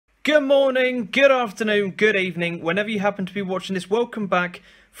Good morning, good afternoon, good evening, whenever you happen to be watching this. Welcome back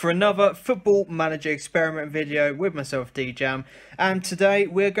for another Football Manager experiment video with myself, D-Jam. And today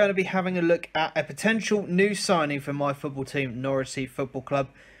we're going to be having a look at a potential new signing for my football team, Norwich Football Club.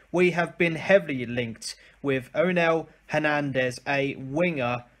 We have been heavily linked with Onel Hernandez, a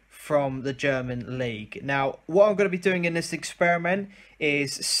winger from the German league. Now, what I'm going to be doing in this experiment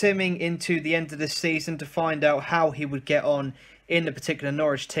is simming into the end of the season to find out how he would get on in the particular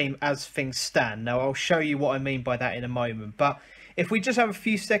Norwich team as things stand. Now, I'll show you what I mean by that in a moment. But if we just have a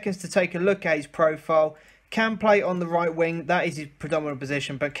few seconds to take a look at his profile, can play on the right wing. That is his predominant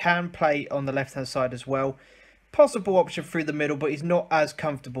position, but can play on the left-hand side as well. Possible option through the middle, but he's not as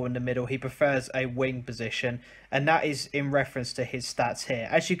comfortable in the middle. He prefers a wing position, and that is in reference to his stats here.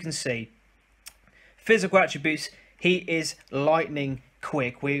 As you can see, physical attributes, he is lightning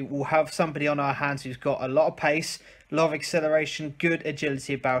quick. We will have somebody on our hands who's got a lot of pace, a lot of acceleration, good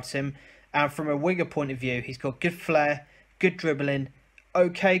agility about him. And from a winger point of view, he's got good flair, good dribbling,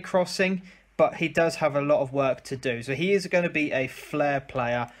 okay crossing, but he does have a lot of work to do. So he is going to be a flair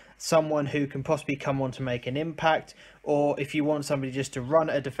player, someone who can possibly come on to make an impact, or if you want somebody just to run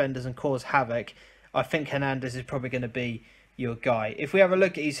at defenders and cause havoc, I think Hernandez is probably going to be your guy. If we have a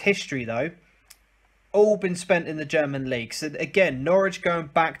look at his history though, all been spent in the German league. So again, Norwich going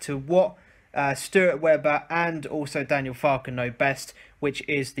back to what Stuart Webber and also Daniel Farke know best, which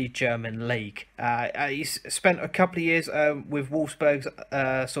is the German league. He's spent a couple of years with Wolfsburg's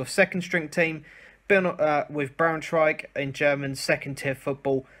sort of second string team, been with Braunschweig in German second tier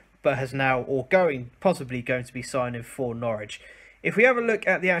football, but has now, or possibly going to be signing for Norwich. If we have a look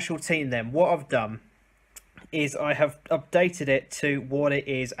at the actual team then, what I've done is I have updated it to what it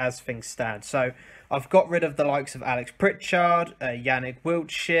is as things stand. So I've got rid of the likes of Alex Pritchard, Yannick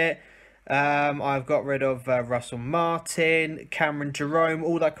Wiltshire, I've got rid of Russell Martin, Cameron Jerome,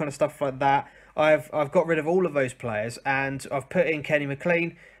 all that kind of stuff like that. I've got rid of all of those players, and I've put in Kenny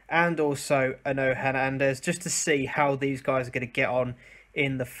McLean and also Onel Hernandez just to see how these guys are going to get on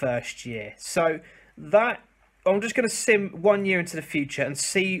in the first year. So that I'm just going to sim 1 year into the future and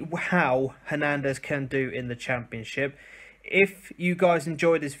see how Hernandez can do in the Championship. If you guys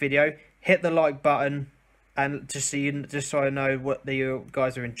enjoyed this video, hit the like button, and just so I know what you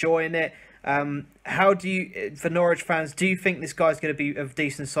guys are enjoying it. How do you, for Norwich fans, do you think this guy's going to be a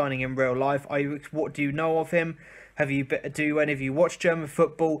decent signing in real life? What do you know of him? Do any of you watch German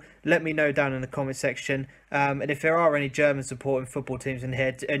football? Let me know down in the comment section. And if there are any German supporting football teams in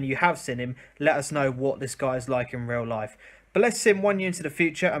here and you have seen him, let us know what this guy's like in real life. But let's sim 1 year into the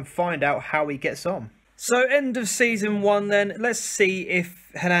future and find out how he gets on. So end of season 1 then. Let's see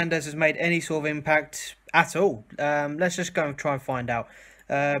if Hernandez has made any sort of impact at all. Let's just go and try and find out.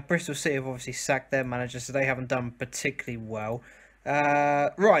 Bristol City have obviously sacked their manager, so they haven't done particularly well.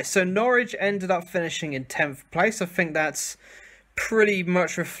 Right, so Norwich ended up finishing in 10th place. I think that's pretty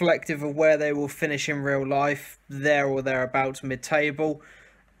much reflective of where they will finish in real life, there or thereabouts, mid-table.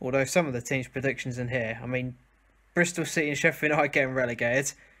 Although some of the team's predictions in here, I mean, Bristol City and Sheffield United getting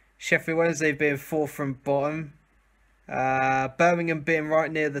relegated, Sheffield Wednesday being 4th from bottom, Birmingham being right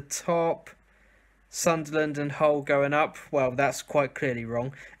near the top, Sunderland and Hull going up. Well, that's quite clearly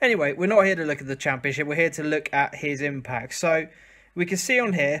wrong. Anyway, we're not here to look at the Championship. We're here to look at his impact. So we can see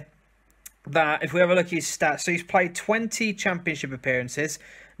on here that if we have a look at his stats, so he's played 20 Championship appearances,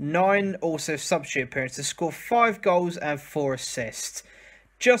 9 also substitute appearances, scored 5 goals and 4 assists.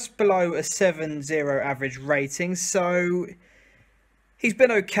 Just below a 7.0 average rating. So he's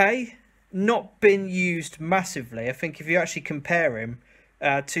been okay. Not been used massively. I think if you actually compare him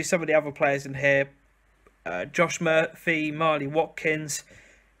to some of the other players in here, Josh Murphy, Marley Watkins,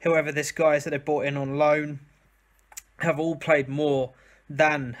 whoever this guy is that they brought in on loan, have all played more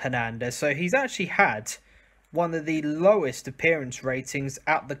than Hernandez. So he's actually had one of the lowest appearance ratings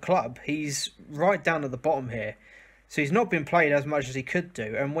at the club. He's right down at the bottom here. So he's not been played as much as he could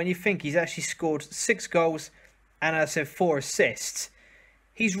do. And when you think he's actually scored 6 goals and, as I said, 4 assists,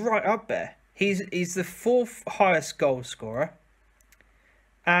 he's right up there. He's the 4th highest goal scorer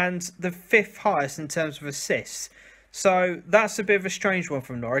and the 5th highest in terms of assists. So that's a bit of a strange one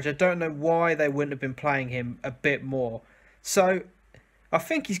from Norwich. I don't know why they wouldn't have been playing him a bit more. So I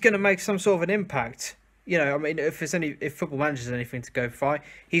think he's going to make some sort of an impact. You know, I mean, if Football Manager is anything to go by,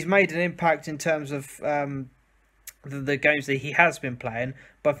 he's made an impact in terms of the games that he has been playing.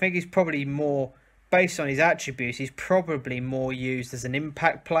 But I think he's probably more, based on his attributes, he's probably more used as an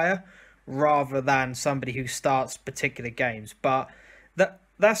impact player rather than somebody who starts particular games. But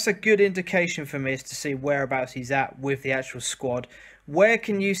that's a good indication for me as to see whereabouts he's at with the actual squad. Where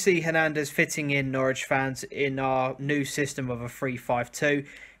can you see Hernandez fitting in, Norwich fans, in our new system of a 3-5-2?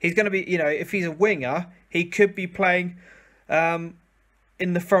 He's going to be, if he's a winger, he could be playing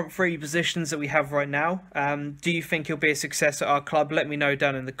in the front three positions that we have right now. Do you think he'll be a success at our club? Let me know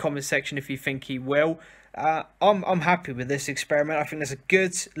down in the comment section if you think he will. I'm happy with this experiment. I think there's a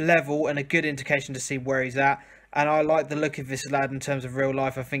good level and a good indication to see where he's at. And I like the look of this lad in terms of real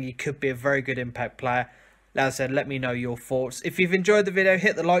life. I think he could be a very good impact player. As I said, let me know your thoughts. If you've enjoyed the video,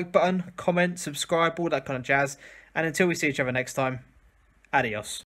 hit the like button, comment, subscribe, all that kind of jazz. And until we see each other next time, adios.